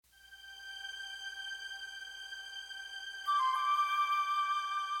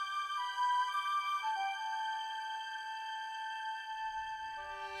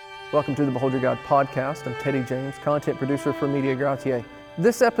Welcome to the Behold Your God podcast. I'm Teddy James, content producer for Media Gratiae.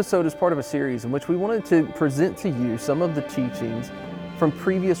 This episode is part of a series in which we wanted to present to you some of the teachings from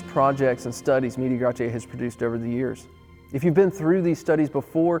previous projects and studies Media Gratiae has produced over the years. If you've been through these studies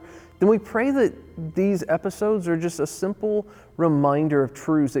before, then we pray that these episodes are just a simple reminder of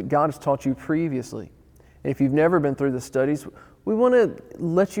truths that God has taught you previously. And if you've never been through the studies, we want to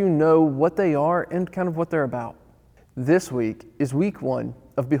let you know what they are and kind of what they're about. This week is week 1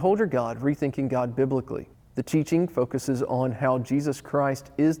 of Behold Your God, Rethinking God Biblically. The teaching focuses on how Jesus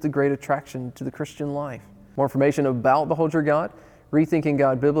Christ is the great attraction to the Christian life. More information about Behold Your God, Rethinking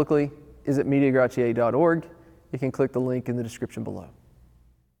God Biblically is at MediaGratiae.org. You can click the link in the description below.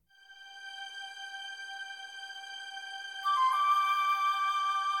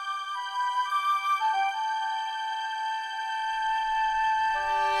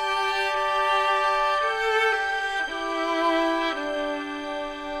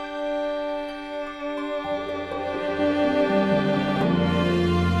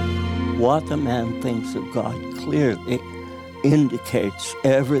 What a man thinks of God clearly indicates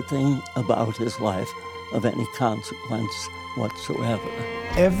everything about his life of any consequence whatsoever.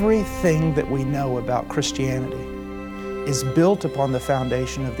 Everything that we know about Christianity is built upon the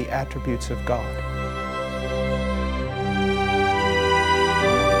foundation of the attributes of God.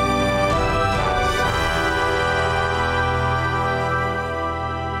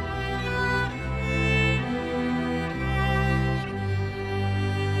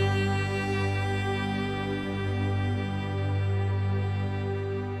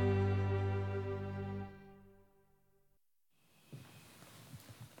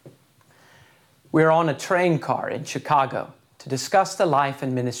 We're on a train car in Chicago to discuss the life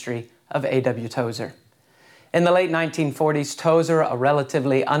and ministry of A.W. Tozer. In the late 1940s, Tozer, a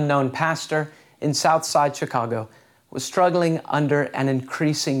relatively unknown pastor in Southside Chicago, was struggling under an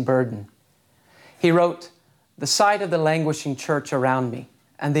increasing burden. He wrote, "The sight of the languishing church around me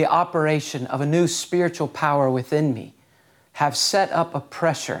and the operation of a new spiritual power within me have set up a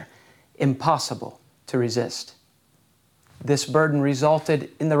pressure impossible to resist." This burden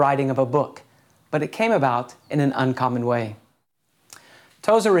resulted in the writing of a book, but it came about in an uncommon way.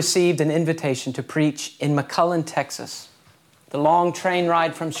 Tozer received an invitation to preach in McCullen, Texas. The long train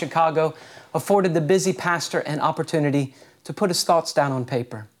ride from Chicago afforded the busy pastor an opportunity to put his thoughts down on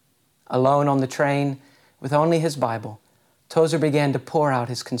paper. Alone on the train, with only his Bible, Tozer began to pour out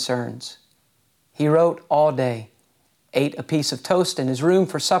his concerns. He wrote all day, ate a piece of toast in his room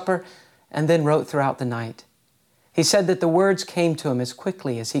for supper, and then wrote throughout the night. He said that the words came to him as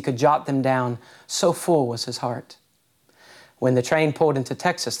quickly as he could jot them down, so full was his heart. When the train pulled into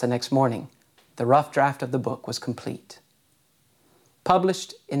Texas the next morning, the rough draft of the book was complete.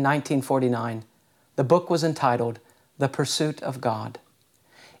 Published in 1949, the book was entitled The Pursuit of God.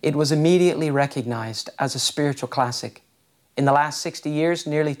 It was immediately recognized as a spiritual classic. In the last 60 years,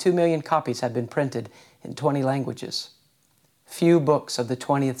 nearly 2 million copies have been printed in 20 languages. Few books of the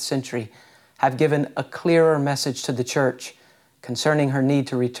 20th century have given a clearer message to the church concerning her need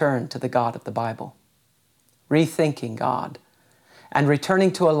to return to the God of the Bible. Rethinking God and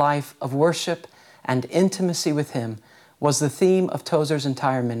returning to a life of worship and intimacy with Him was the theme of Tozer's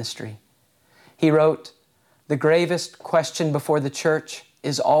entire ministry. He wrote, "The gravest question before the church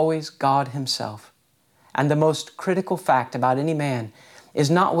is always God Himself. And the most critical fact about any man is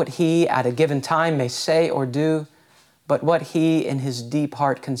not what he at a given time may say or do, but what he in his deep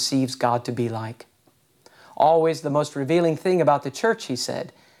heart conceives God to be like. Always the most revealing thing about the church," he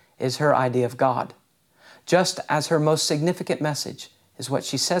said, "is her idea of God, just as her most significant message is what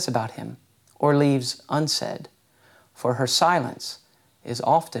she says about Him or leaves unsaid, for her silence is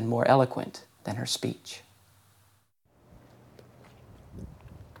often more eloquent than her speech."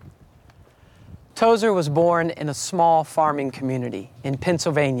 Tozer was born in a small farming community in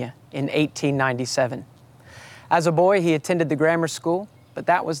Pennsylvania in 1897. As a boy, he attended the grammar school, but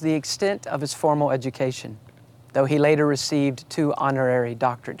that was the extent of his formal education, though he later received 2 honorary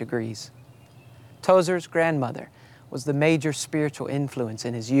doctorate degrees. Tozer's grandmother was the major spiritual influence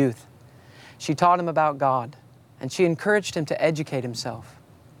in his youth. She taught him about God, and she encouraged him to educate himself.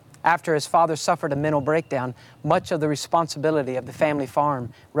 After his father suffered a mental breakdown, much of the responsibility of the family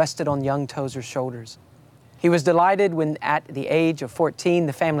farm rested on young Tozer's shoulders. He was delighted when, at the age of 14,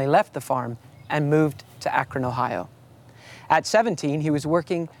 the family left the farm and moved to Akron, Ohio. At 17, he was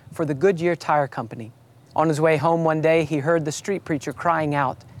working for the Goodyear Tire Company. On his way home one day, he heard the street preacher crying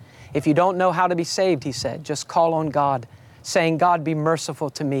out, "If you don't know how to be saved," he said, "just call on God, saying, 'God, be merciful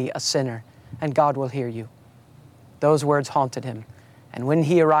to me, a sinner,' and God will hear you." Those words haunted him, and when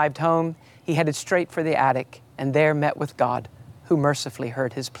he arrived home, he headed straight for the attic and there met with God, who mercifully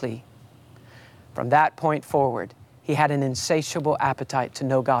heard his plea. From that point forward, he had an insatiable appetite to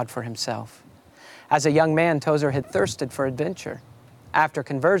know God for himself. As a young man, Tozer had thirsted for adventure. After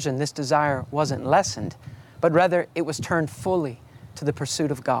conversion, this desire wasn't lessened, but rather it was turned fully to the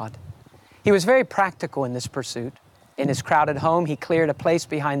pursuit of God. He was very practical in this pursuit. In his crowded home, he cleared a place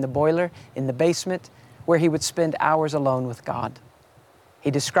behind the boiler in the basement where he would spend hours alone with God. He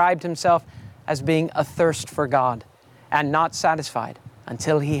described himself as being athirst for God and not satisfied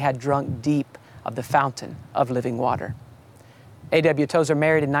until he had drunk deep of the fountain of living water. A.W. Tozer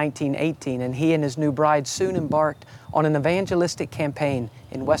married in 1918, and he and his new bride soon embarked on an evangelistic campaign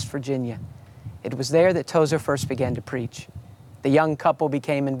in West Virginia. It was there that Tozer first began to preach. The young couple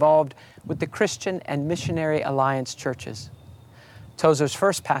became involved with the Christian and Missionary Alliance churches. Tozer's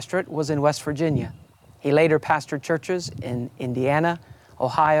first pastorate was in West Virginia. He later pastored churches in Indiana,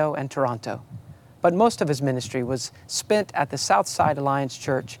 Ohio, and Toronto. But most of his ministry was spent at the Southside Alliance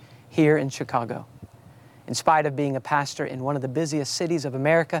Church here in Chicago. In spite of being a pastor in one of the busiest cities of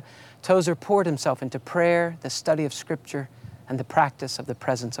America, Tozer poured himself into prayer, the study of Scripture, and the practice of the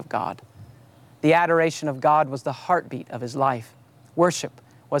presence of God. The adoration of God was the heartbeat of his life. Worship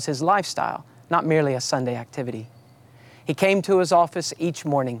was his lifestyle, not merely a Sunday activity. He came to his office each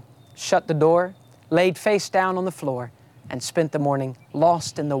morning, shut the door, laid face down on the floor, and spent the morning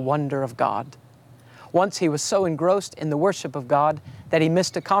lost in the wonder of God. Once he was so engrossed in the worship of God that he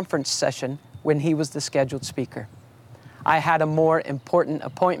missed a conference session when he was the scheduled speaker. "I had a more important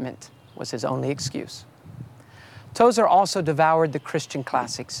appointment," was his only excuse. Tozer also devoured the Christian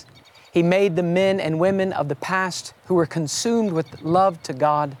classics. He made the men and women of the past who were consumed with love to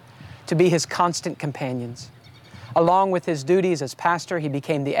God to be his constant companions. Along with his duties as pastor, he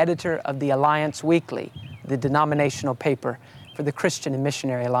became the editor of the Alliance Weekly, the denominational paper for the Christian and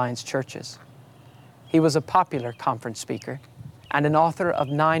Missionary Alliance churches. He was a popular conference speaker and an author of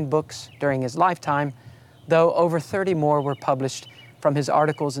 9 books during his lifetime, though over 30 more were published from his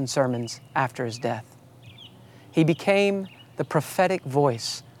articles and sermons after his death. He became the prophetic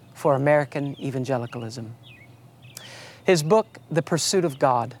voice for American evangelicalism. His book, The Pursuit of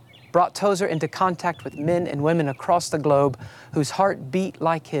God, brought Tozer into contact with men and women across the globe whose heart beat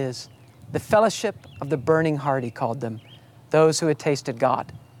like his. The fellowship of the burning heart, he called them, those who had tasted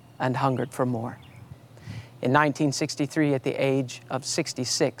God and hungered for more. In 1963, at the age of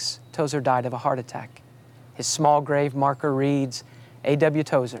 66, Tozer died of a heart attack. His small grave marker reads, A.W.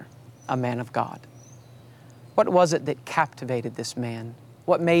 Tozer, a man of God. What was it that captivated this man?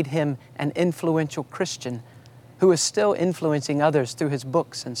 What made him an influential Christian who is still influencing others through his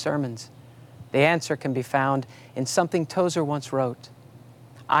books and sermons? The answer can be found in something Tozer once wrote.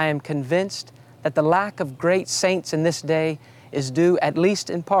 "I am convinced that the lack of great saints in this day is due, at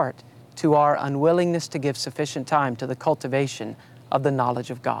least in part, to our unwillingness to give sufficient time to the cultivation of the knowledge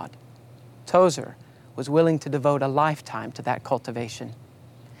of God." Tozer was willing to devote a lifetime to that cultivation.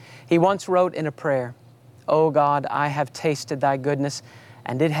 He once wrote in a prayer, "O God, I have tasted thy goodness,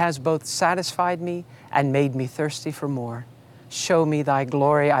 and it has both satisfied me and made me thirsty for more. Show me thy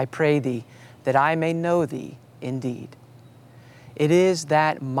glory, I pray thee, that I may know thee indeed." It is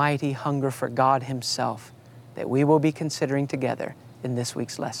that mighty hunger for God himself that we will be considering together in this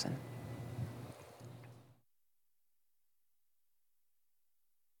week's lesson.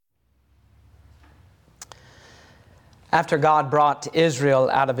 After God brought Israel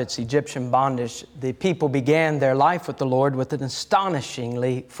out of its Egyptian bondage, the people began their life with the Lord with an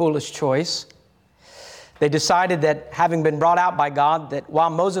astonishingly foolish choice. They decided that, having been brought out by God, that while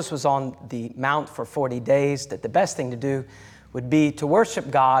Moses was on the mount for 40 days, that the best thing to do would be to worship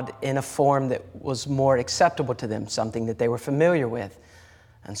God in a form that was more acceptable to them, something that they were familiar with.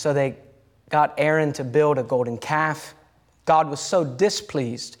 And so they got Aaron to build a golden calf. God was so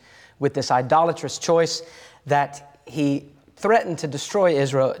displeased with this idolatrous choice that he threatened to destroy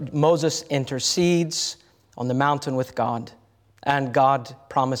Israel. Moses intercedes on the mountain with God, and God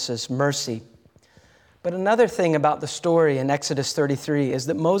promises mercy. But another thing about the story in Exodus 33 is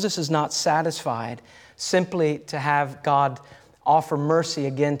that Moses is not satisfied simply to have God offer mercy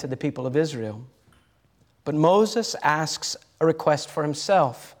again to the people of Israel. But Moses asks a request for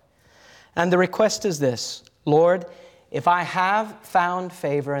himself. And the request is this: "Lord, if I have found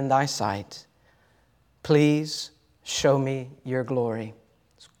favor in thy sight, please show me your glory."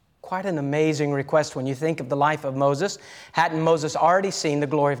 It's quite an amazing request when you think of the life of Moses. Hadn't Moses already seen the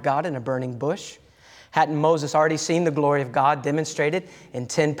glory of God in a burning bush? Hadn't Moses already seen the glory of God demonstrated in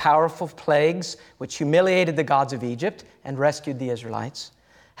 10 powerful plagues which humiliated the gods of Egypt and rescued the Israelites?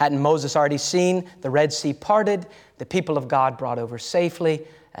 Hadn't Moses already seen the Red Sea parted, the people of God brought over safely,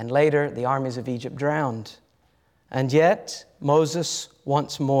 and later the armies of Egypt drowned? And yet, Moses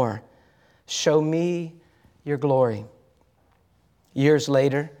wants more. Show me your glory. Years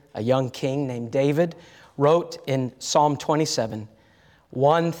later, a young king named David wrote in Psalm 27,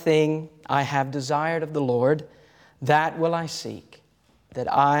 "One thing I have desired of the Lord, that will I seek,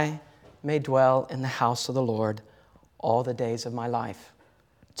 that I may dwell in the house of the Lord all the days of my life,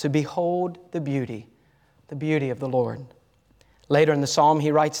 to behold the beauty of the Lord." Later in the psalm,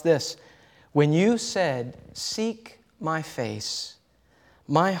 he writes this, "When you said, 'Seek my face,'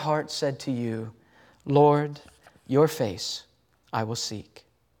 my heart said to you, 'Lord, your face I will seek.'"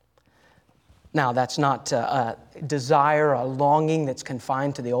 Now, that's not a desire, a longing that's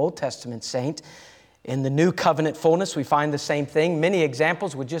confined to the Old Testament saint. In the New Covenant fullness, we find the same thing. Many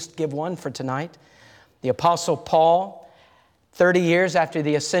examples. We'll just give one for tonight. The Apostle Paul, 30 years after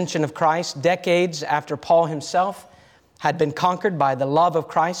the ascension of Christ, decades after Paul himself had been conquered by the love of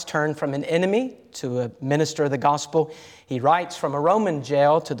Christ, turned from an enemy to a minister of the gospel, he writes from a Roman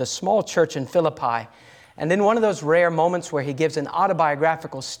jail to the small church in Philippi. And in one of those rare moments where he gives an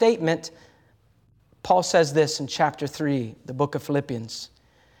autobiographical statement, Paul says this in chapter 3, the book of Philippians,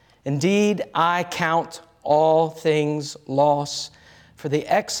 "Indeed, I count all things loss for the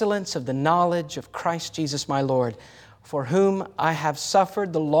excellence of the knowledge of Christ Jesus my Lord, for whom I have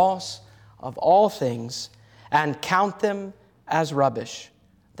suffered the loss of all things, and count them as rubbish,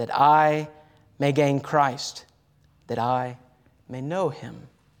 that I may gain Christ, that I may know Him."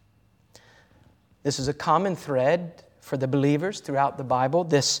 This is a common thread for the believers throughout the Bible,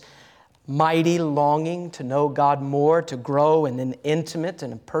 this mighty longing to know God more, to grow in an intimate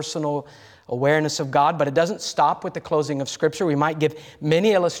and a personal awareness of God. But it doesn't stop with the closing of Scripture. We might give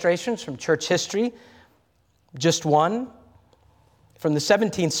many illustrations from church history. Just one from the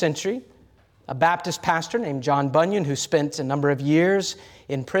 17th century, a Baptist pastor named John Bunyan, who spent a number of years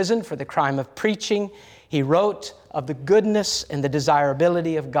in prison for the crime of preaching. He wrote of the goodness and the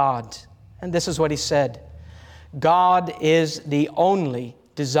desirability of God. And this is what he said: "God is the only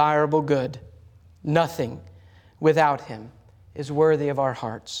desirable good. Nothing without Him is worthy of our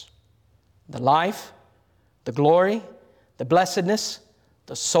hearts. The life, the glory, the blessedness,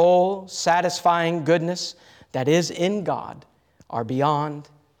 the soul-satisfying goodness that is in God are beyond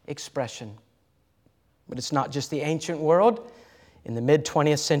expression." But it's not just the ancient world. In the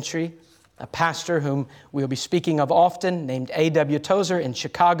mid-20th century, a pastor whom we'll be speaking of often, named A.W. Tozer in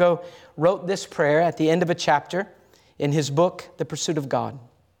Chicago, wrote this prayer at the end of a chapter in his book, The Pursuit of God.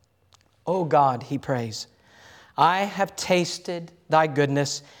 "O God," he prays, "I have tasted Thy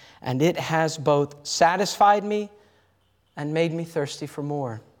goodness, and it has both satisfied me and made me thirsty for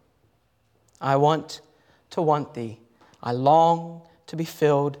more. I want to want Thee. I long to be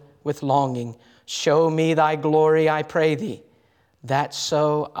filled with longing. Show me Thy glory, I pray Thee, that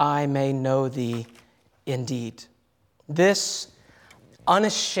so I may know Thee indeed." This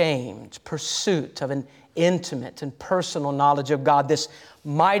unashamed pursuit of an intimate and personal knowledge of God, this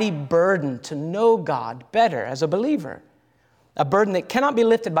mighty burden to know God better as a believer, a burden that cannot be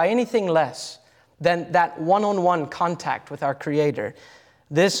lifted by anything less than that one-on-one contact with our Creator.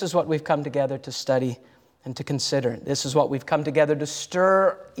 This is what we've come together to study and to consider. This is what we've come together to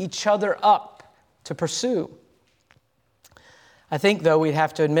stir each other up to pursue. I think, though, we'd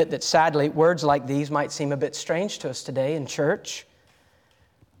have to admit that sadly, words like these might seem a bit strange to us today in church.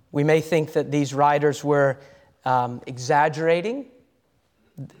 We may think that these writers were exaggerating.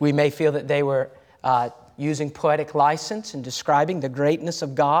 We may feel that they were using poetic license in describing the greatness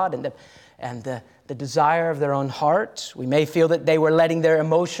of God and the desire of their own heart. We may feel that they were letting their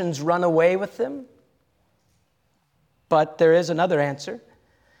emotions run away with them. But there is another answer.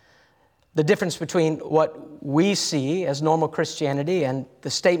 The difference between what we see as normal Christianity and the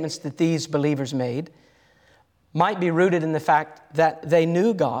statements that these believers made might be rooted in the fact that they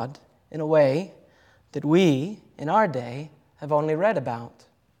knew God in a way that we, in our day, have only read about.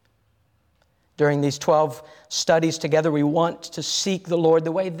 During these 12 studies together, we want to seek the Lord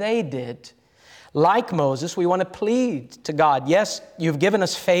the way they did. Like Moses, we want to plead to God. Yes, you've given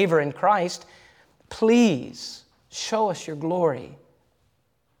us favor in Christ. Please show us your glory.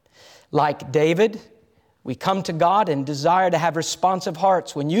 Like David, we come to God and desire to have responsive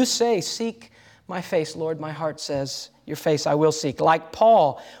hearts. When you say, "Seek my face, Lord," my heart says, "Your face I will seek." Like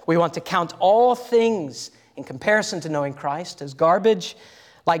Paul, we want to count all things in comparison to knowing Christ as garbage.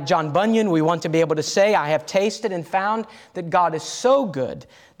 Like John Bunyan, we want to be able to say, "I have tasted and found that God is so good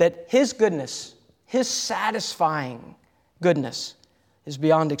that His goodness, His satisfying goodness is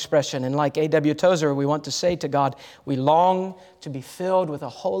beyond expression." And like A.W. Tozer, we want to say to God, we long to be filled with a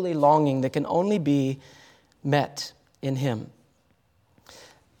holy longing that can only be met in Him.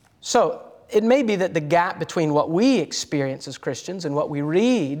 So, it may be that the gap between what we experience as Christians and what we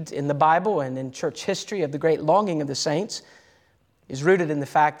read in the Bible and in church history of the great longing of the saints is rooted in the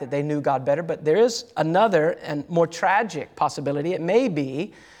fact that they knew God better. But there is another and more tragic possibility. It may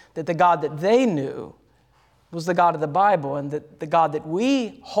be that the God that they knew was the God of the Bible, and that the God that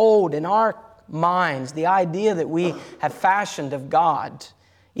we hold in our minds, the idea that we have fashioned of God,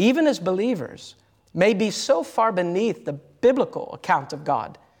 even as believers, may be so far beneath the biblical account of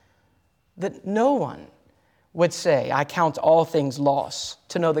God that no one would say, I count all things loss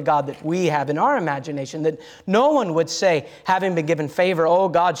to know the God that we have in our imagination, that no one would say, having been given favor, oh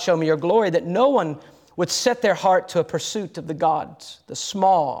God, show me your glory, that no one would set their heart to a pursuit of the God, the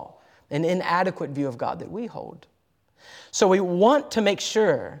small and inadequate view of God that we hold. So we want to make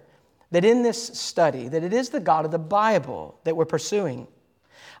sure that in this study, that it is the God of the Bible that we're pursuing.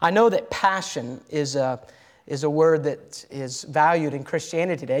 I know that passion is a word that is valued in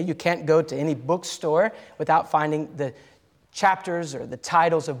Christianity today. You can't go to any bookstore without finding the chapters or the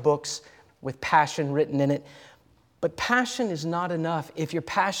titles of books with passion written in it. But passion is not enough if you're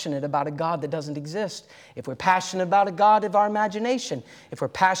passionate about a God that doesn't exist. If we're passionate about a God of our imagination. If we're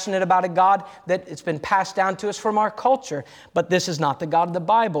passionate about a God that it's been passed down to us from our culture. But this is not the God of the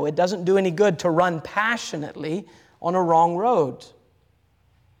Bible. It doesn't do any good to run passionately on a wrong road.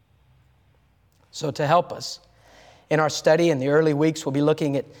 So to help us in our study in the early weeks, we'll be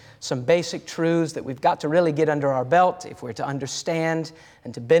looking at some basic truths that we've got to really get under our belt if we're to understand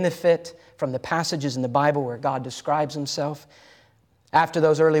and to benefit from the passages in the Bible where God describes Himself. After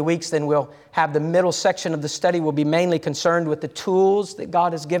those early weeks, then we'll have the middle section of the study will be mainly concerned with the tools that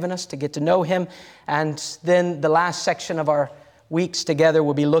God has given us to get to know Him. And then the last section of our weeks together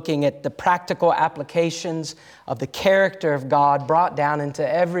will be looking at the practical applications of the character of God brought down into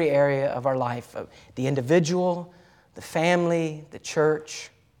every area of our life, of the individual, the family, the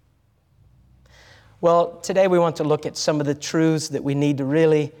church. Well, today we want to look at some of the truths that we need to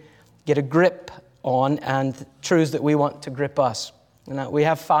really get a grip on and truths that we want to grip us. And we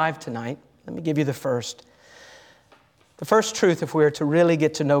have 5 tonight. Let me give you the first. The first truth, if we are to really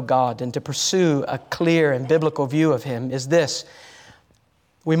get to know God and to pursue a clear and biblical view of Him, is this.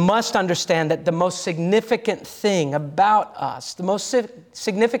 We must understand that the most significant thing about us, the most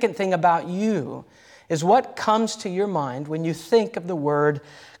significant thing about you, is what comes to your mind when you think of the word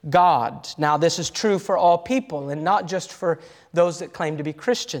God. Now, this is true for all people and not just for those that claim to be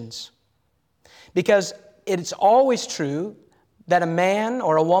Christians. Because it's always true that a man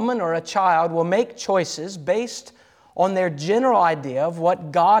or a woman or a child will make choices based on their general idea of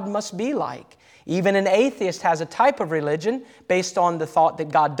what God must be like. Even an atheist has a type of religion based on the thought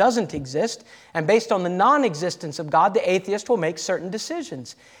that God doesn't exist, and based on the non-existence of God, the atheist will make certain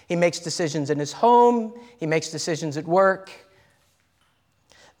decisions. He makes decisions in his home, he makes decisions at work.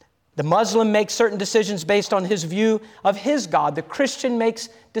 The Muslim makes certain decisions based on his view of his God. The Christian makes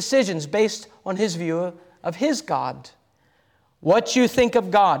decisions based on his view of his God. What you think of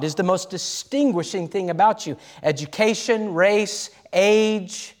God is the most distinguishing thing about you. Education, race,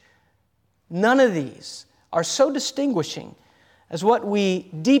 age, none of these are so distinguishing as what we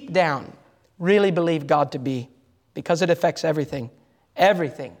deep down really believe God to be, because it affects everything.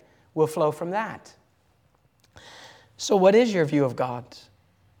 Everything will flow from that. So what is your view of God?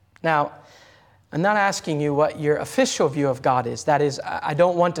 Now, I'm not asking you what your official view of God is. That is, I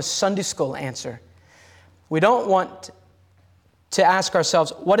don't want a Sunday school answer. We don't want to ask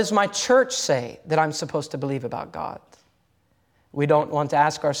ourselves, what does my church say that I'm supposed to believe about God? We don't want to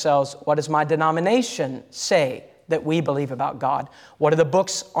ask ourselves, what does my denomination say that we believe about God? What do the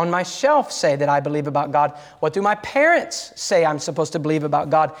books on my shelf say that I believe about God? What do my parents say I'm supposed to believe about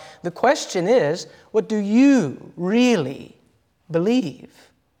God? The question is, what do you really believe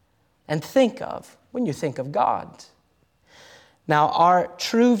and think of when you think of God? Now, our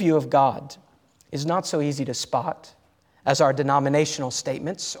true view of God is not so easy to spot as our denominational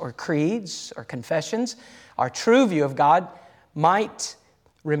statements or creeds or confessions. Our true view of God might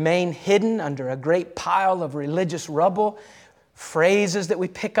remain hidden under a great pile of religious rubble, phrases that we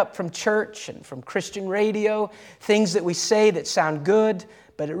pick up from church and from Christian radio, things that we say that sound good,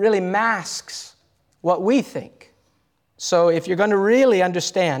 but it really masks what we think. So if you're going to really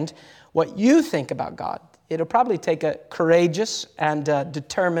understand what you think about God, it'll probably take a courageous and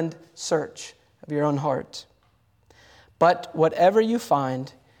determined search of your own heart. But whatever you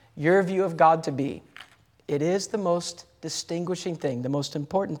find your view of God to be, it is the most distinguishing thing, the most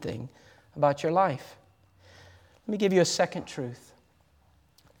important thing about your life. Let me give you a second truth.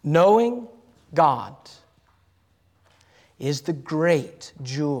 Knowing God is the great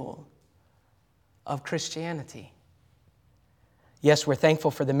jewel of Christianity. Yes, we're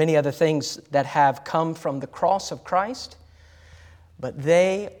thankful for the many other things that have come from the cross of Christ, but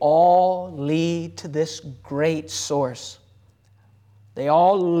they all lead to this great source. They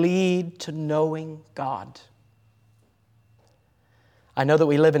all lead to knowing God. I know that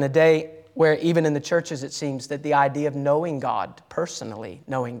we live in a day where even in the churches it seems that the idea of knowing God, personally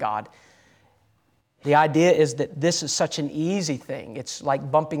knowing God, the idea is that this is such an easy thing. It's like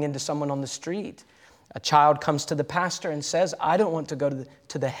bumping into someone on the street. A child comes to the pastor and says, I don't want to go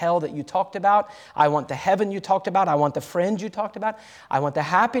to the hell that you talked about. I want the heaven you talked about. I want the friend you talked about. I want the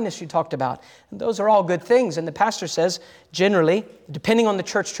happiness you talked about. And those are all good things. And the pastor says, generally, depending on the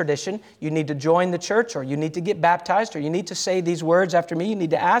church tradition, you need to join the church, or you need to get baptized, or you need to say these words after me. You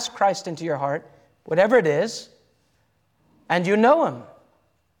need to ask Christ into your heart, whatever it is, and you know Him.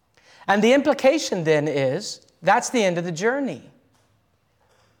 And the implication then is, that's the end of the journey.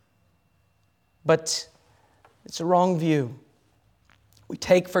 But it's a wrong view. We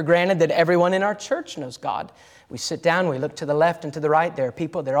take for granted that everyone in our church knows God. We sit down, we look to the left and to the right. There are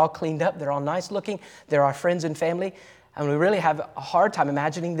people, they're all cleaned up, they're all nice looking. They're our friends and family. And we really have a hard time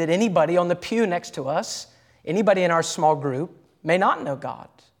imagining that anybody on the pew next to us, anybody in our small group, may not know God.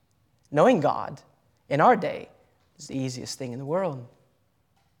 Knowing God in our day is the easiest thing in the world.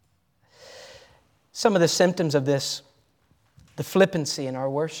 Some of the symptoms of this, the flippancy in our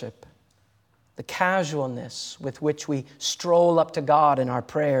worship, the casualness with which we stroll up to God in our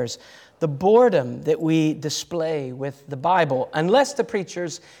prayers, the boredom that we display with the Bible, unless the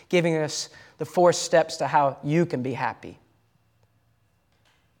preacher's giving us the 4 steps to how you can be happy.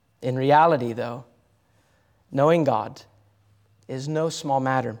 In reality, though, knowing God is no small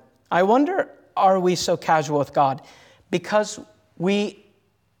matter. I wonder, are we so casual with God because we,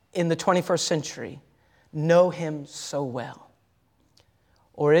 in the 21st century, know Him so well?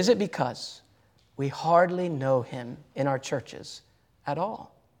 Or is it because we hardly know Him in our churches at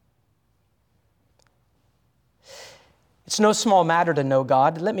all? It's no small matter to know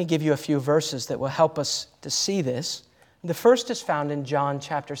God. Let me give you a few verses that will help us to see this. The first is found in John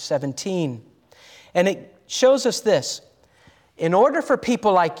chapter 17. And it shows us this. In order for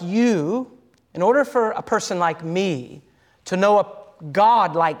people like you, in order for a person like me to know a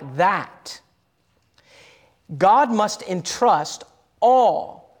God like that, God must entrust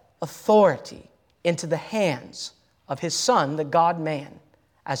all authority into the hands of His Son, the God-man,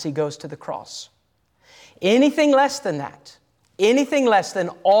 as He goes to the cross. Anything less than that, anything less than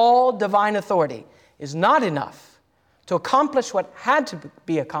all divine authority is not enough to accomplish what had to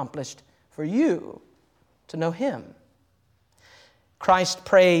be accomplished for you to know Him. Christ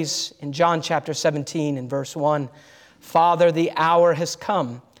prays in John chapter 17 in verse 1, Father, the hour has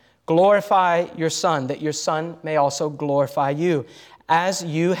come. Glorify your Son, that your Son may also glorify you, as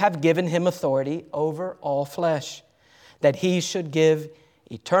you have given Him authority over all flesh, that He should give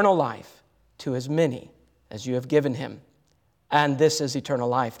eternal life to as many as you have given Him. And this is eternal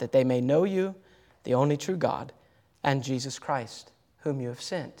life, that they may know you, the only true God, and Jesus Christ, whom you have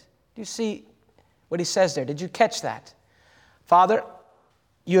sent. Do you see what He says there? Did you catch that? Father,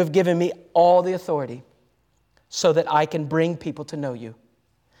 you have given me all the authority so that I can bring people to know you.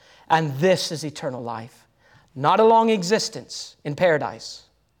 And this is eternal life. Not a long existence in paradise.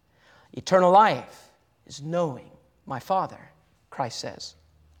 Eternal life is knowing my Father, Christ says,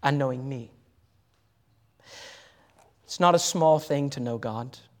 and knowing me. It's not a small thing to know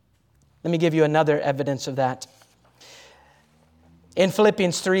God. Let me give you another evidence of that. In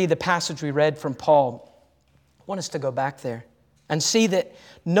Philippians 3, the passage we read from Paul, I want us to go back there and see that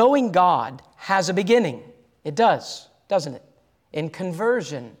knowing God has a beginning. It does, doesn't it? In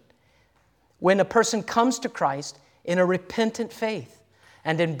conversion, when a person comes to Christ in a repentant faith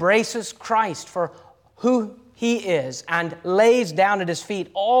and embraces Christ for who He is and lays down at His feet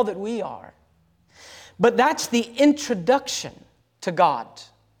all that we are. But that's the introduction to God.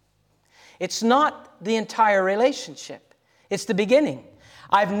 It's not the entire relationship. It's the beginning.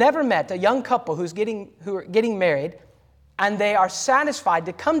 I've never met a young couple who are getting married and they are satisfied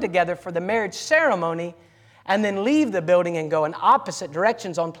to come together for the marriage ceremony and then leave the building and go in opposite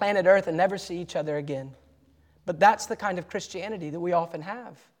directions on planet Earth and never see each other again. But that's the kind of Christianity that we often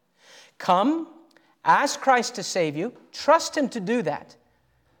have. Come, ask Christ to save you, trust Him to do that,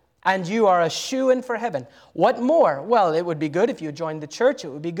 and you are a shoo-in for heaven. What more? Well, it would be good if you joined the church. It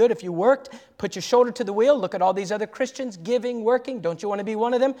would be good if you worked, put your shoulder to the wheel, look at all these other Christians giving, working. Don't you want to be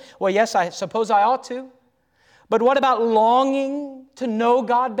one of them? Well, yes, I suppose I ought to. But what about longing to know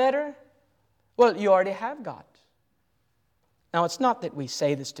God better? Well, you already have God. Now, it's not that we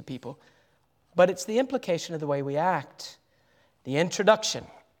say this to people, but it's the implication of the way we act. The introduction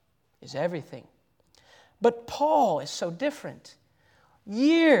is everything. But Paul is so different.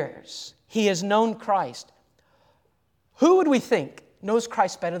 years he has known Christ. Who would we think knows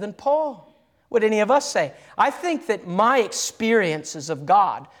Christ better than Paul? Would any of us say? I think that my experiences of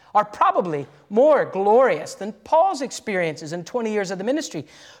God are probably more glorious than Paul's experiences in 20 years of the ministry.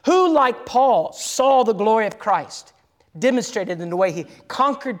 Who, like Paul, saw the glory of Christ demonstrated in the way he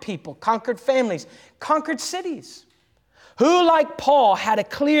conquered people, conquered families, conquered cities? Who, like Paul, had a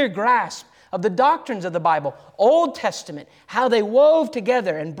clear grasp of the doctrines of the Bible, Old Testament, how they wove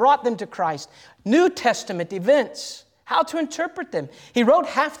together and brought them to Christ, New Testament events, how to interpret them? He wrote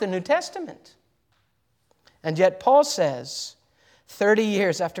half the New Testament. And yet Paul says, 30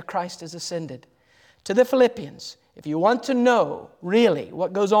 years after Christ has ascended, to the Philippians, if you want to know really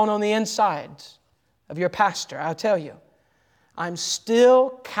what goes on the inside of your pastor, I'll tell you, I'm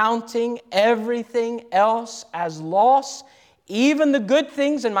still counting everything else as loss, even the good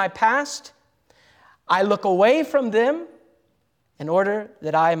things in my past. I look away from them in order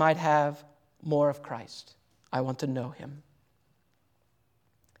that I might have more of Christ. I want to know Him.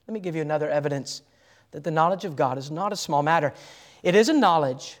 Let me give you another evidence that the knowledge of God is not a small matter. It is a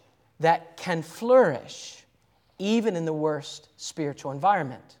knowledge that can flourish even in the worst spiritual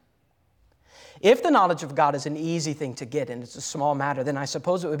environment. If the knowledge of God is an easy thing to get and it's a small matter, then I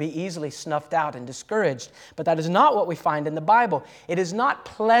suppose it would be easily snuffed out and discouraged. But that is not what we find in the Bible. It is not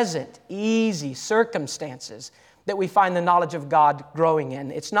pleasant, easy circumstances that we find the knowledge of God growing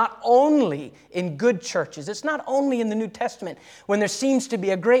in. It's not only in good churches. It's not only in the New Testament when there seems to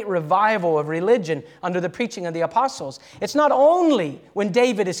be a great revival of religion under the preaching of the apostles. It's not only when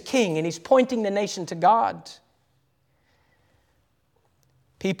David is king and he's pointing the nation to God.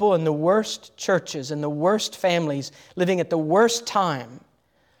 People in the worst churches and the worst families living at the worst time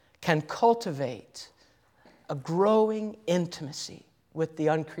can cultivate a growing intimacy with the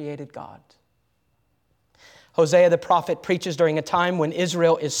uncreated God. Hosea the prophet preaches during a time when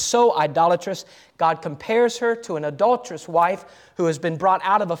Israel is so idolatrous. God compares her to an adulterous wife who has been brought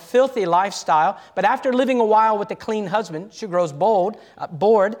out of a filthy lifestyle, but after living a while with a clean husband, she grows bold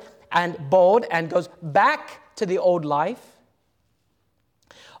and goes back to the old life.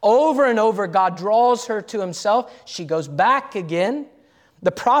 Over and over, God draws her to Himself. She goes back again.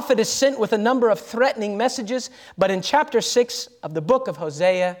 The prophet is sent with a number of threatening messages, but in chapter 6 of the book of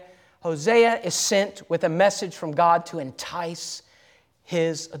Hosea, Hosea is sent with a message from God to entice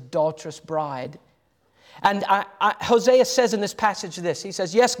his adulterous bride. And Hosea says in this passage this, he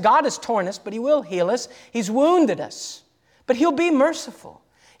says, yes, God has torn us, but He will heal us. He's wounded us, but He'll be merciful.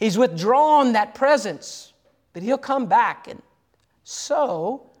 He's withdrawn that presence, but He'll come back. And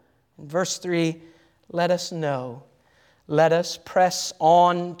so, in verse 3, let us know. Let us press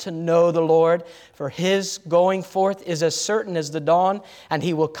on to know the Lord, for His going forth is as certain as the dawn, and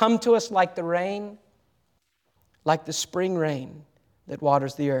He will come to us like the rain, like the spring rain that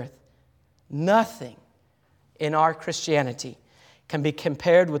waters the earth. Nothing in our Christianity can be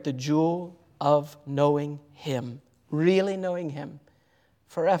compared with the jewel of knowing Him, really knowing Him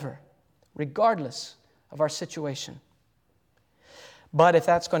forever, regardless of our situation. But if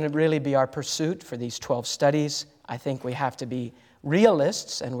that's going to really be our pursuit for these 12 studies, I think we have to be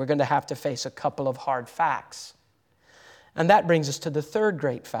realists, and we're going to have to face a couple of hard facts. And that brings us to the third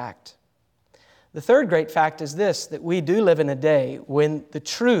great fact. The third great fact is this, that we do live in a day when the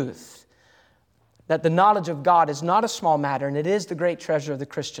truth that the knowledge of God is not a small matter, and it is the great treasure of the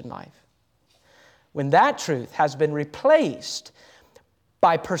Christian life. When that truth has been replaced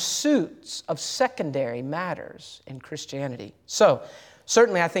by pursuits of secondary matters in Christianity. So,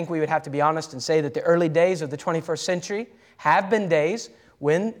 certainly I think we would have to be honest and say that the early days of the 21st century have been days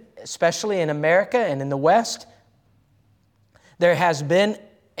when, especially in America and in the West, there has been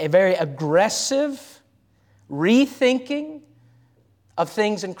a very aggressive rethinking of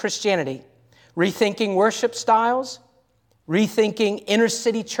things in Christianity. Rethinking worship styles, rethinking inner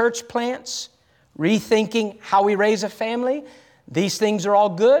city church plants, rethinking how we raise a family. These things are all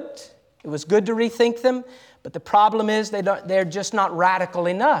good. It was good to rethink them, but the problem is they're just not radical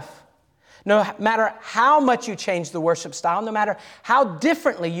enough. No matter how much you change the worship style, no matter how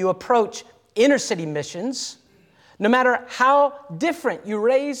differently you approach inner city missions, no matter how differently you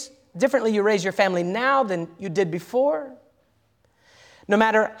raise your family now than you did before, no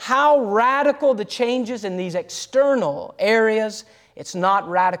matter how radical the changes in these external areas, it's not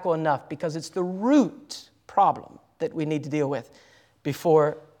radical enough because it's the root problem that we need to deal with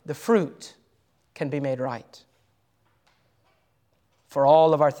before the fruit can be made right. For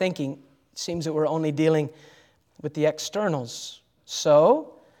all of our thinking, it seems that we're only dealing with the externals.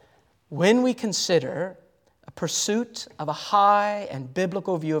 So, when we consider a pursuit of a high and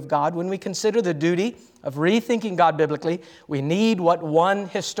biblical view of God, when we consider the duty of rethinking God biblically, we need what one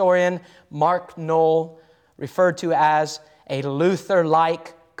historian, Mark Knoll, referred to as a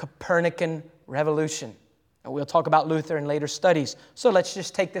Luther-like Copernican revolution. And we'll talk about Luther in later studies. So let's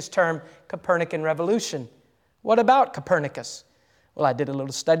just take this term, Copernican revolution. What about Copernicus? Well, I did a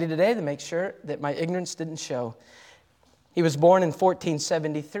little study today to make sure that my ignorance didn't show. He was born in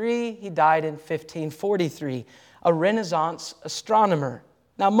 1473. He died in 1543, a Renaissance astronomer.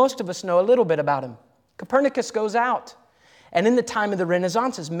 Now, most of us know a little bit about him. Copernicus goes out, and in the time of the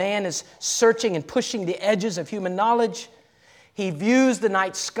Renaissance, as man is searching and pushing the edges of human knowledge, he views the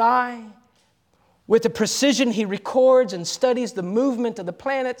night sky. With the precision, he records and studies the movement of the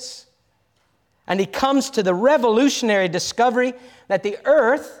planets. And he comes to the revolutionary discovery that the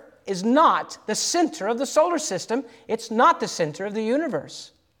earth is not the center of the solar system. It's not the center of the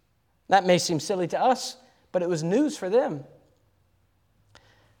universe. That may seem silly to us, but it was news for them.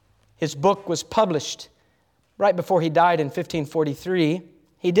 His book was published right before he died in 1543.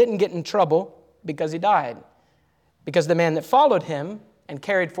 He didn't get in trouble because he died. Because the man that followed him and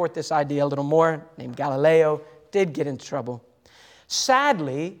carried forth this idea a little more, named Galileo, did get into trouble.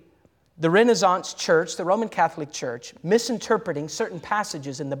 Sadly, the Renaissance church, the Roman Catholic Church, misinterpreting certain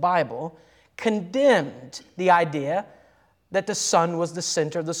passages in the Bible, condemned the idea that the sun was the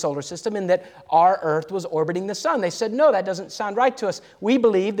center of the solar system and that our earth was orbiting the sun. They said, no, that doesn't sound right to us. We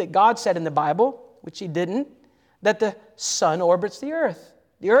believe that God said in the Bible, which he didn't, that the sun orbits the earth.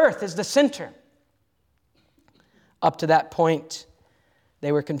 The earth is the center. Up to that point,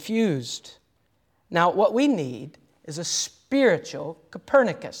 they were confused. Now, what we need is a spiritual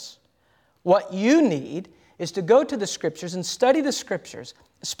Copernicus. What you need is to go to the Scriptures and study the Scriptures,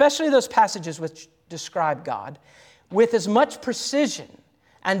 especially those passages which describe God, with as much precision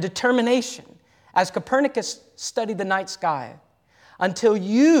and determination as Copernicus studied the night sky, until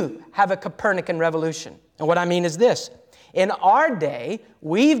you have a Copernican revolution. And what I mean is this. In our day,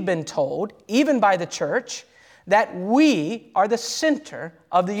 we've been told, even by the church, that we are the center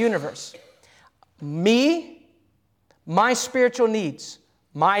of the universe. Me, my spiritual needs,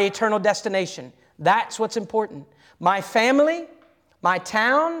 my eternal destination, that's what's important. My family, my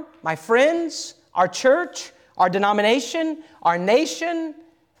town, my friends, our church, our denomination, our nation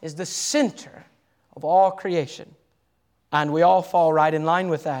is the center of all creation. And we all fall right in line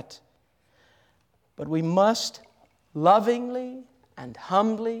with that. But we must lovingly and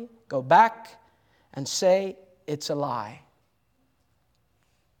humbly go back and say, it's a lie.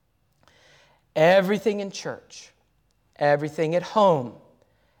 Everything in church, everything at home,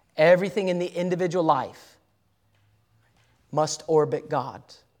 everything in the individual life must orbit God.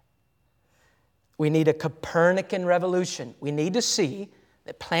 We need a Copernican revolution. We need to see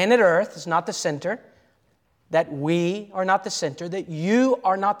that planet Earth is not the center, that we are not the center, that you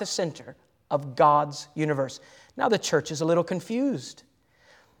are not the center of God's universe. Now the church is a little confused.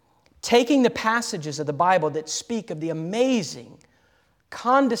 Taking the passages of the Bible that speak of the amazing,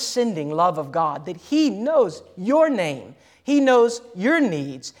 condescending love of God, that He knows your name, He knows your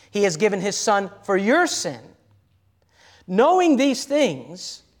needs, He has given His Son for your sin. Knowing these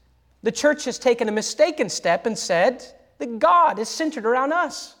things, the church has taken a mistaken step and said that God is centered around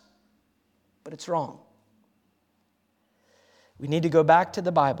us. But it's wrong. We need to go back to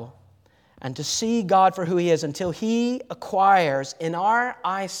the Bible and to see God for who He is until He acquires in our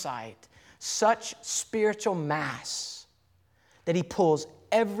eyesight such spiritual mass that He pulls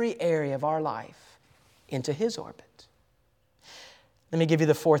every area of our life into His orbit. Let me give you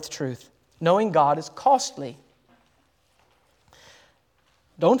the fourth truth. Knowing God is costly.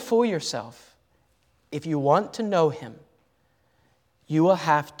 Don't fool yourself. If you want to know Him, you will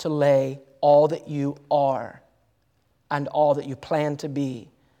have to lay all that you are and all that you plan to be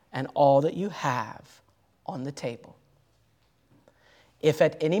and all that you have on the table. If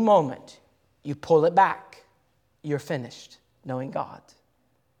at any moment you pull it back, you're finished knowing God.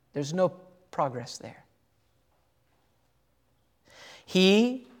 There's no progress there.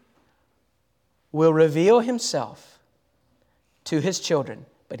 He will reveal Himself to His children,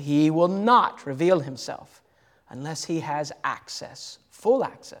 but He will not reveal Himself unless He has access, full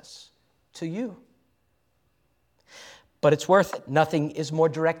access to you. But it's worth it. Nothing is more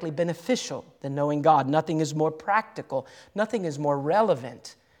directly beneficial than knowing God. Nothing is more practical. Nothing is more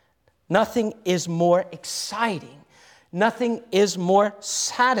relevant. Nothing is more exciting. Nothing is more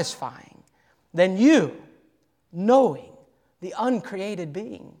satisfying than you knowing the uncreated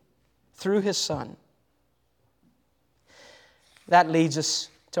being through His Son. That leads us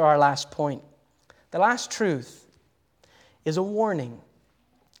to our last point. The last truth is a warning.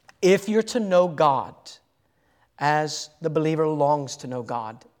 If you're to know God, as the believer longs to know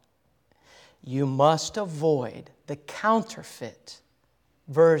God, you must avoid the counterfeit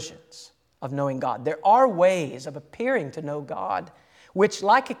versions of knowing God. There are ways of appearing to know God which,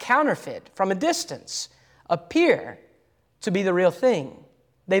 like a counterfeit from a distance, appear to be the real thing.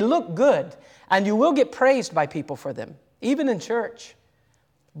 They look good, and you will get praised by people for them, even in church.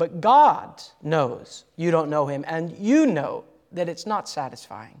 But God knows you don't know Him, and you know that it's not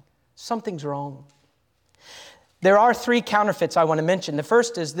satisfying. Something's wrong. There are 3 counterfeits I want to mention. The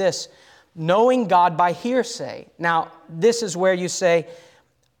first is this: knowing God by hearsay. Now, this is where you say,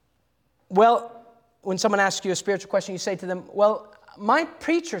 well, when someone asks you a spiritual question, you say to them, well, my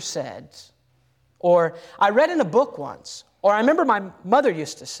preacher said, or I read in a book once, or I remember my mother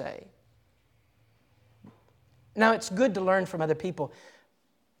used to say. Now, it's good to learn from other people,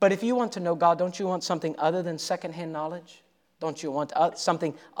 but if you want to know God, don't you want something other than secondhand knowledge? Don't you want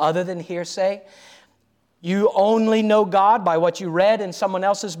something other than hearsay? You only know God by what you read in someone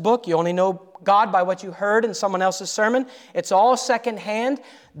else's book. You only know God by what you heard in someone else's sermon. It's all secondhand.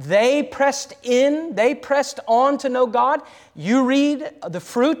 They pressed on to know God. You read the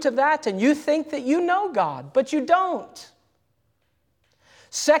fruit of that and you think that you know God, but you don't.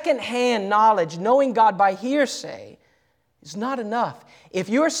 Secondhand knowledge, knowing God by hearsay, is not enough. If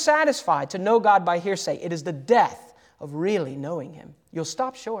you're satisfied to know God by hearsay, it is the death of really knowing Him. You'll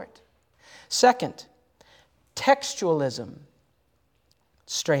stop short. Second, textualism.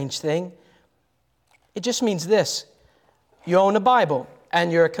 Strange thing. It just means this. You own a Bible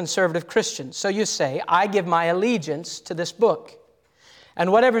and you're a conservative Christian. So you say, I give my allegiance to this book.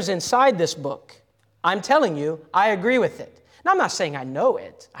 And whatever's inside this book, I'm telling you, I agree with it. Now, I'm not saying I know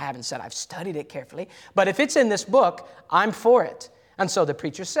it. I haven't said I've studied it carefully. But if it's in this book, I'm for it. And so the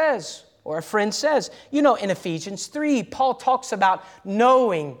preacher says, or a friend says, you know, in Ephesians 3, Paul talks about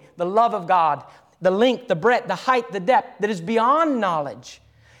knowing the love of God, the length, the breadth, the height, the depth that is beyond knowledge,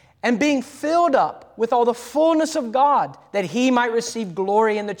 and being filled up with all the fullness of God, that He might receive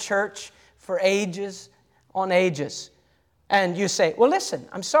glory in the church for ages on ages. And you say, well, listen,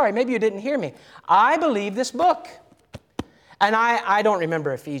 I'm sorry, maybe you didn't hear me. I believe this book. And I don't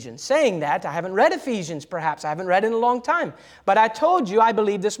remember Ephesians saying that. I haven't read Ephesians, perhaps. I haven't read it in a long time. But I told you I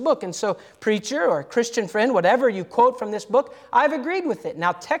believe this book. And so, preacher or Christian friend, whatever you quote from this book, I've agreed with it.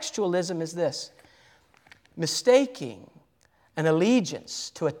 Now, textualism is this: mistaking an allegiance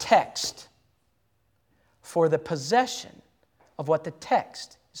to a text for the possession of what the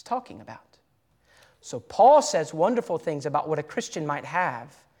text is talking about. So Paul says wonderful things about what a Christian might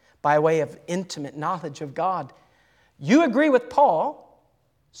have by way of intimate knowledge of God. You agree with Paul,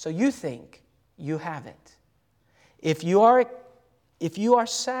 so you think you have it. If you are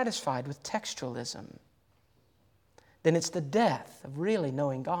satisfied with textualism, then it's the death of really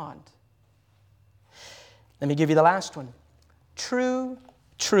knowing God. Let me give you the last one. True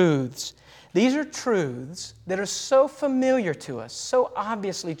truths. These are truths that are so familiar to us, so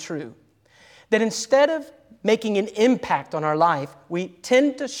obviously true, that instead of making an impact on our life, we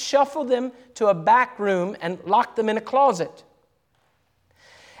tend to shuffle them to a back room and lock them in a closet.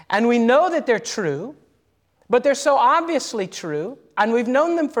 And we know that they're true, but they're so obviously true, and we've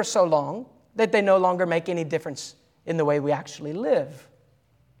known them for so long that they no longer make any difference in the way we actually live.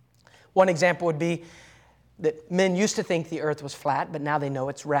 One example would be that men used to think the earth was flat, but now they know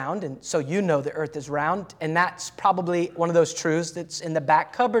it's round, and so you know the earth is round, and that's probably one of those truths that's in the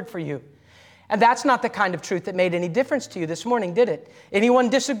back cupboard for you. And that's not the kind of truth that made any difference to you this morning, did it? Anyone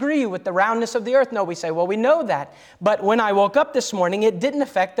disagree with the roundness of the earth? No, we say, well, we know that. But when I woke up this morning, it didn't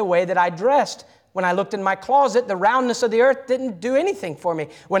affect the way that I dressed. When I looked in my closet, the roundness of the earth didn't do anything for me.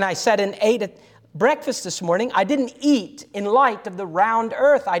 When I sat and ate at breakfast this morning, I didn't eat in light of the round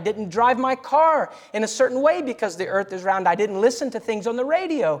earth. I didn't drive my car in a certain way because the earth is round. I didn't listen to things on the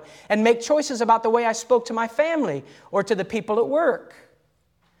radio and make choices about the way I spoke to my family or to the people at work.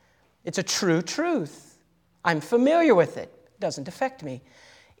 It's a true truth. I'm familiar with it. It doesn't affect me.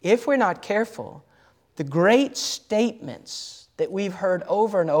 If we're not careful, the great statements that we've heard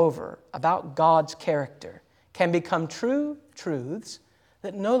over and over about God's character can become true truths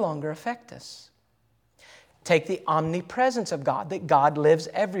that no longer affect us. Take the omnipresence of God, that God lives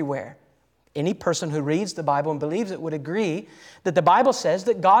everywhere. Any person who reads the Bible and believes it would agree that the Bible says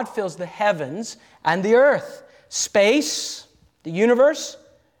that God fills the heavens and the earth, space, the universe,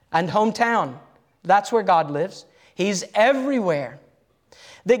 and hometown. That's where God lives. He's everywhere.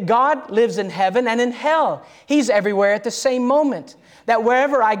 That God lives in heaven and in hell. He's everywhere at the same moment. That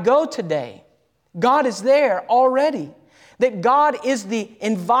wherever I go today, God is there already. That God is the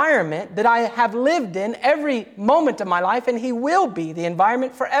environment that I have lived in every moment of my life, and He will be the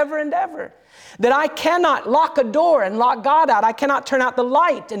environment forever and ever. That I cannot lock a door and lock God out. I cannot turn out the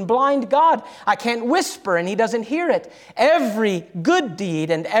light and blind God. I can't whisper and He doesn't hear it. Every good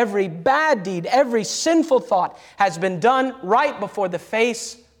deed and every bad deed, every sinful thought has been done right before the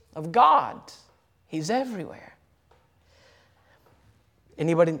face of God. He's everywhere.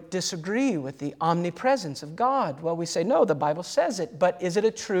 Anybody disagree with the omnipresence of God? Well, we say, no, the Bible says it, but is it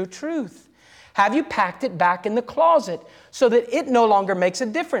a true truth? Have you packed it back in the closet so that it no longer makes a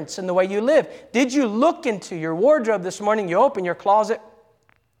difference in the way you live? Did you look into your wardrobe this morning, you open your closet,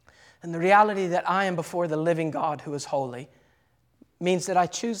 and the reality that I am before the living God who is holy means that I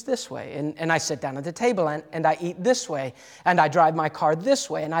choose this way, and I sit down at the table, and I eat this way, and I drive my car this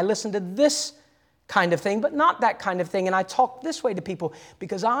way, and I listen to this kind of thing, but not that kind of thing, and I talk this way to people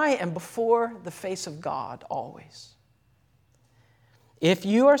because I am before the face of God always. If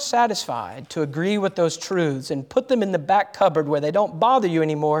you are satisfied to agree with those truths and put them in the back cupboard where they don't bother you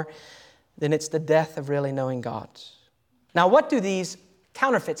anymore, then it's the death of really knowing God. Now, what do these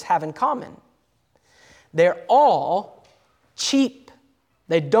counterfeits have in common? They're all cheap.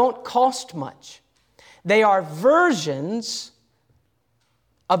 They don't cost much. They are versions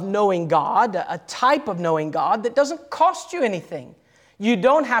of knowing God, a type of knowing God that doesn't cost you anything. You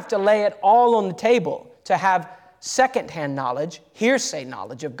don't have to lay it all on the table to have second-hand knowledge, hearsay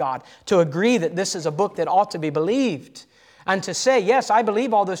knowledge of God, to agree that this is a book that ought to be believed, and to say, yes, I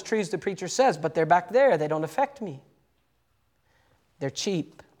believe all those truths the preacher says, but they're back there, they don't affect me. They're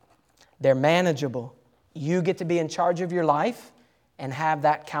cheap. They're manageable. You get to be in charge of your life and have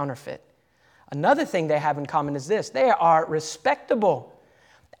that counterfeit. Another thing they have in common is this: they are respectable.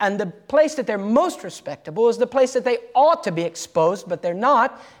 And the place that they're most respectable is the place that they ought to be exposed, but they're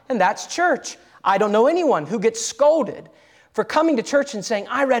not, and that's church. I don't know anyone who gets scolded for coming to church and saying,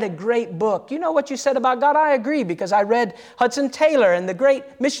 I read a great book. You know what you said about God? I agree, because I read Hudson Taylor, and the great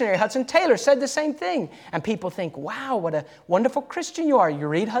missionary Hudson Taylor said the same thing. And people think, wow, what a wonderful Christian you are. You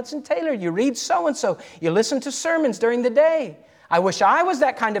read Hudson Taylor, you read so-and-so, you listen to sermons during the day. I wish I was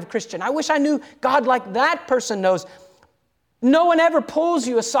that kind of Christian. I wish I knew God like that person knows. No one ever pulls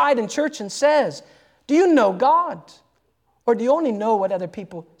you aside in church and says, do you know God? Or do you only know what other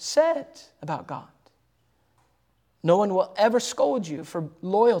people said about God? No one will ever scold you for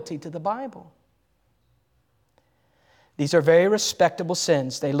loyalty to the Bible. These are very respectable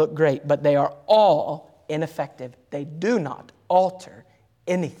sins. They look great, but they are all ineffective. They do not alter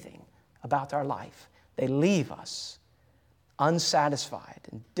anything about our life. They leave us unsatisfied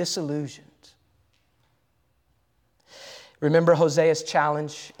and disillusioned. Remember Hosea's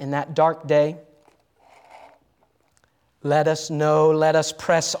challenge in that dark day? Let us know, let us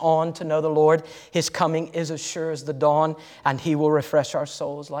press on to know the Lord. His coming is as sure as the dawn, and He will refresh our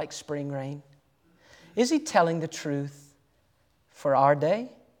souls like spring rain. Is He telling the truth for our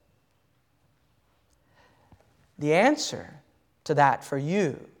day? The answer to that for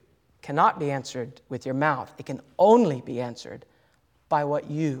you cannot be answered with your mouth. It can only be answered by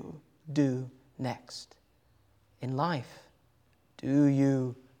what you do next in life. Do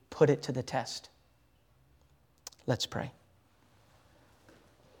you put it to the test? Let's pray.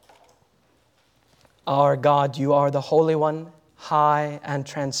 Our God, You are the Holy One, high and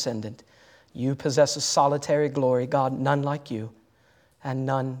transcendent. You possess a solitary glory, God, none like You, and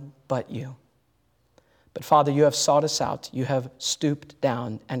none but You. But Father, You have sought us out. You have stooped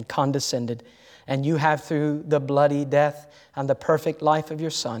down and condescended, and You have, through the bloody death and the perfect life of Your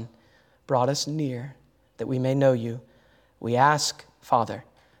Son, brought us near that we may know You. We ask, Father,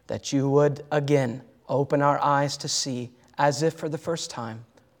 that You would again open our eyes to see, as if for the first time,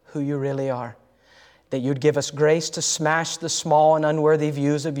 who You really are. That You'd give us grace to smash the small and unworthy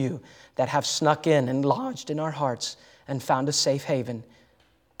views of You that have snuck in and lodged in our hearts and found a safe haven.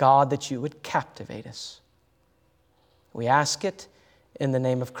 God, that You would captivate us. We ask it in the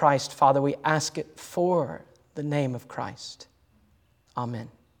name of Christ. Father, we ask it for the name of Christ. Amen.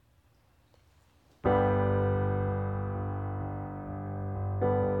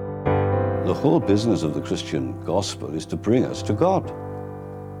 The whole business of the Christian gospel is to bring us to God.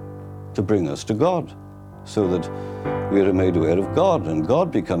 To bring us to God, so that we are made aware of God, and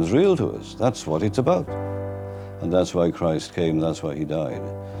God becomes real to us. That's what it's about. And that's why Christ came, that's why He died.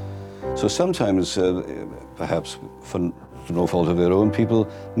 So sometimes, perhaps for no fault of their own, people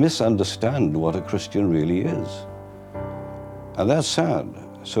misunderstand what a Christian really is. And that's sad.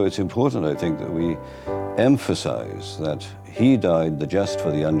 So it's important, I think, that we emphasize that He died, the just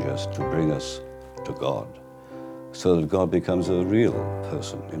for the unjust, to bring us to God, so that God becomes a real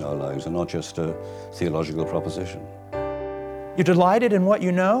person in our lives and not just a theological proposition. You delighted in what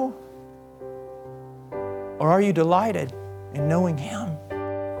you know? Or are you delighted in knowing Him?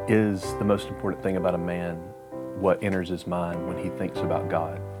 Is the most important thing about a man what enters his mind when he thinks about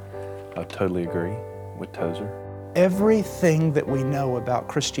God? I totally agree with Tozer. Everything that we know about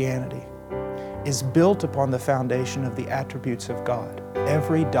Christianity is built upon the foundation of the attributes of God.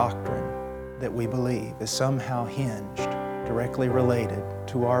 Every doctrine that we believe is somehow hinged, directly related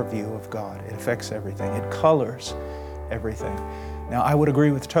to our view of God. It affects everything. It colors everything. Now, I would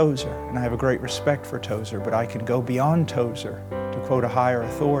agree with Tozer, and I have a great respect for Tozer, but I can go beyond Tozer to quote a higher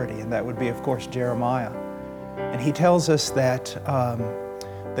authority, and that would be, of course, Jeremiah. And he tells us that,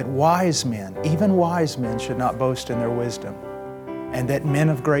 that wise men, even wise men, should not boast in their wisdom, and that men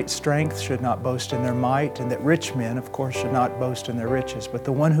of great strength should not boast in their might, and that rich men, of course, should not boast in their riches. But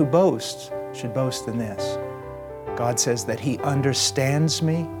the one who boasts should boast in this: God says that He understands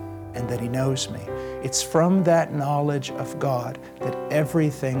me and that He knows me. It's from that knowledge of God that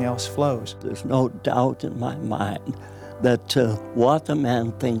everything else flows. There's no doubt in my mind that what a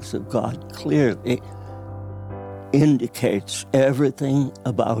man thinks of God clearly indicates everything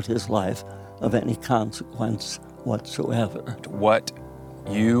about his life of any consequence whatsoever. What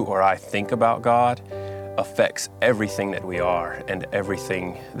you or I think about God affects everything that we are and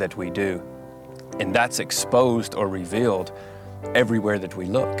everything that we do. And that's exposed or revealed everywhere that we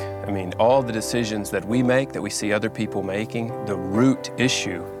look. I mean, all the decisions that we make, that we see other people making, the root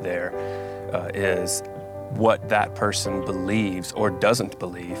issue there is what that person believes or doesn't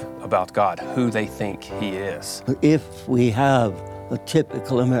believe about God, who they think He is. If we have a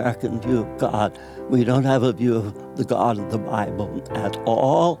typical American view of God, we don't have a view of the God of the Bible at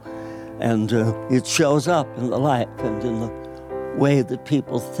all, and it shows up in the life and in the way that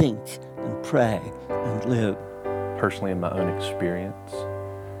people think and pray and live. Personally, in my own experience,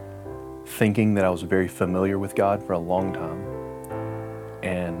 thinking that I was very familiar with God for a long time,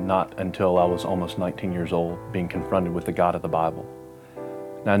 and not until I was almost 19 years old being confronted with the God of the Bible.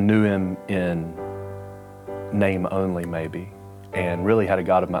 And I knew Him in name only, maybe, and really had a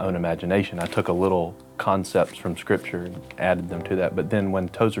God of my own imagination. I took a little concepts from Scripture and added them to that. But then when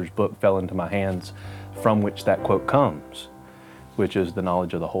Tozer's book fell into my hands, from which that quote comes, which is the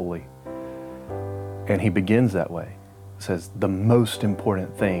knowledge of the holy, and he begins that way. It says, the most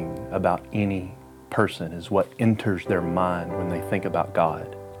important thing about any person is what enters their mind when they think about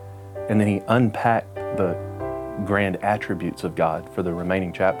God. And then he unpacked the grand attributes of God for the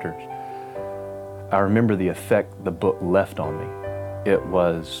remaining chapters. I remember the effect the book left on me. It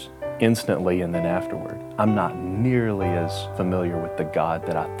was instantly and then afterward. I'm not nearly as familiar with the God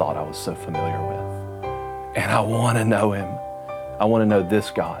that I thought I was so familiar with. And I want to know Him. I want to know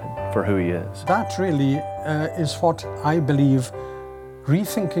this God for who He is. That really is what I believe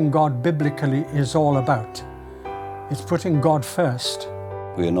Rethinking God Biblically is all about. It's putting God first.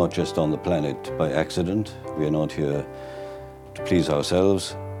 We are not just on the planet by accident. We are not here to please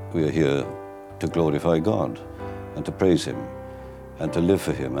ourselves. We are here to glorify God and to praise Him and to live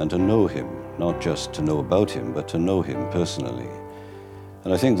for Him and to know Him, not just to know about Him, but to know Him personally.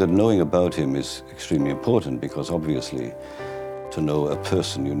 And I think that knowing about Him is extremely important, because obviously to know a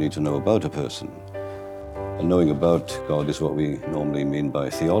person, you need to know about a person. And knowing about God is what we normally mean by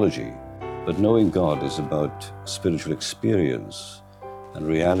theology. But knowing God is about spiritual experience and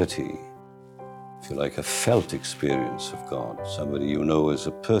reality. If you like, a felt experience of God, somebody you know as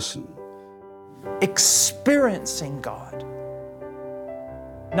a person. Experiencing God.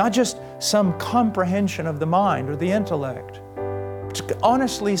 Not just some comprehension of the mind or the intellect. To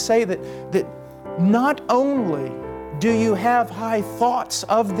honestly say that not only do you have high thoughts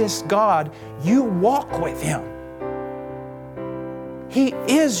of this God, you walk with Him. He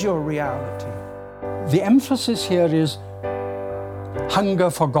is your reality. The emphasis here is hunger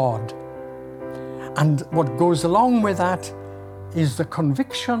for God. And what goes along with that is the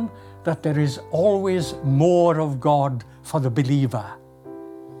conviction that there is always more of God for the believer.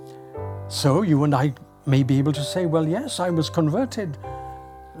 So you and I may be able to say, well, yes, I was converted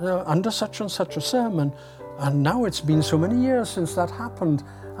under such and such a sermon, and now it's been so many years since that happened,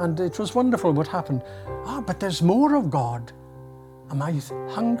 and it was wonderful what happened. But there's more of God. Am I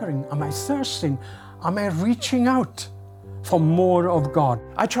hungering? Am I thirsting? Am I reaching out for more of God?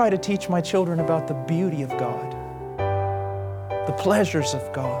 I try to teach my children about the beauty of God, the pleasures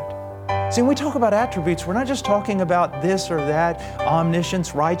of God. See, when we talk about attributes, we're not just talking about this or that,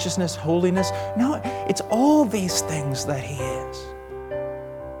 omniscience, righteousness, holiness. No, it's all these things that He is.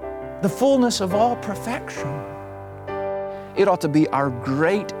 The fullness of all perfection. It ought to be our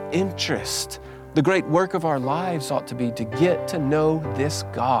great interest. The great work of our lives ought to be to get to know this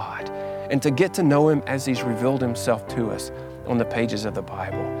God and to get to know Him as He's revealed Himself to us on the pages of the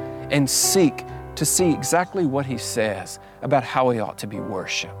Bible, and seek to see exactly what He says about how we ought to be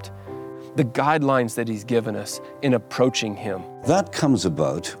worshiped, the guidelines that He's given us in approaching Him. That comes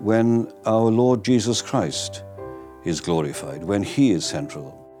about when our Lord Jesus Christ is glorified, when He is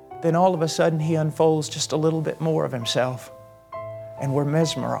central. Then all of a sudden He unfolds just a little bit more of Himself, and we're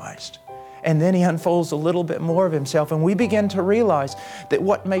mesmerized. And then He unfolds a little bit more of Himself, and we begin to realize that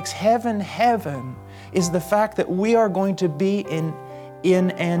what makes heaven heaven is the fact that we are going to be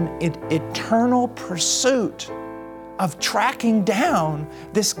in an eternal pursuit of tracking down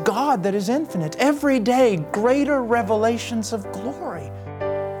this God that is infinite. Every day, greater revelations of glory.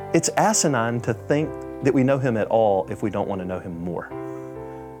 It's asinine to think that we know Him at all if we don't want to know Him more.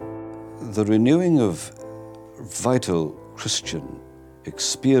 The renewing of vital Christian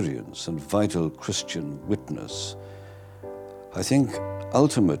experience and vital Christian witness, I think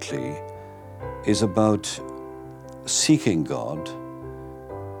ultimately is about seeking God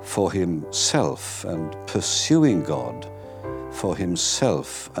for Himself and pursuing God for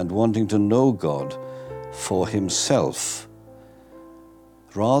Himself and wanting to know God for Himself,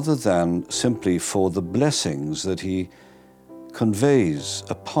 rather than simply for the blessings that He conveys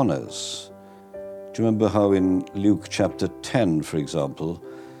upon us. Do you remember how in Luke chapter 10, for example,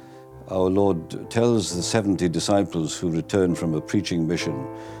 our Lord tells the 70 disciples who return from a preaching mission,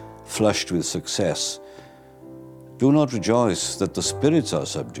 flushed with success, "Do not rejoice that the spirits are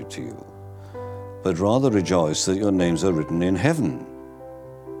subject to you, but rather rejoice that your names are written in heaven."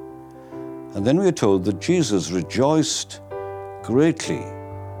 And then we are told that Jesus rejoiced greatly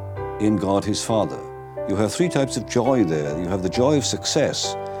in God His Father. You have three types of joy there. You have the joy of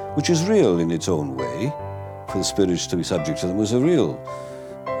success, which is real in its own way. For the spirits to be subject to them was a real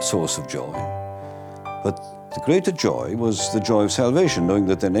source of joy. But the greater joy was the joy of salvation, knowing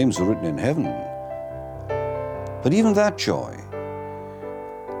that their names were written in heaven. But even that joy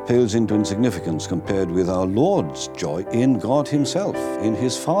pales into insignificance compared with our Lord's joy in God Himself, in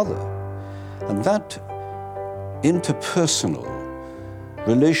His Father. And that interpersonal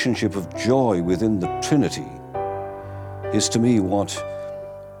relationship of joy within the Trinity is to me what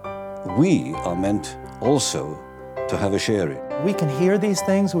we are meant also to have a share in. We can hear these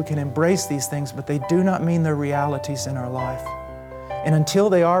things, we can embrace these things, but they do not mean they're realities in our life. And until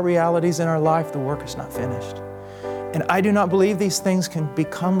they are realities in our life, the work is not finished. And I do not believe these things can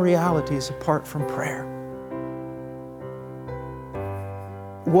become realities apart from prayer.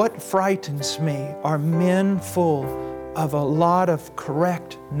 What frightens me are men full of a lot of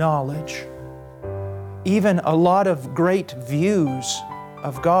correct knowledge, even a lot of great views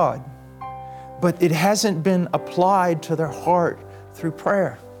of God, but it hasn't been applied to their heart through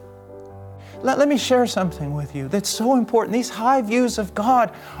prayer. Let me share something with you that's so important. These high views of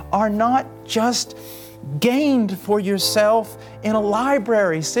God are not just gained for yourself in a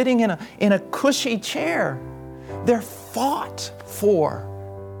library, sitting in a cushy chair. They're fought for.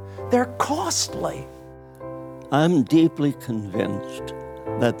 They're costly. I'm deeply convinced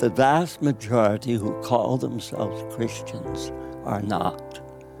that the vast majority who call themselves Christians are not,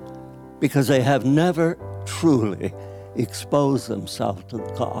 because they have never truly exposed themselves to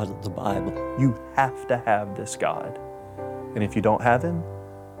the God of the Bible. You have to have this God. And if you don't have Him,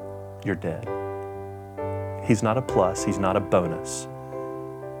 you're dead. He's not a plus, He's not a bonus.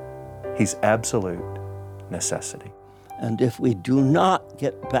 He's absolute necessity. And if we do not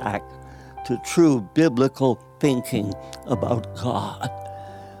get back to true biblical thinking about God,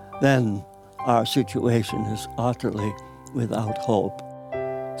 then our situation is utterly without hope.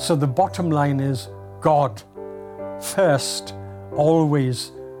 So the bottom line is God, first,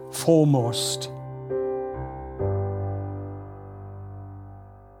 always, foremost.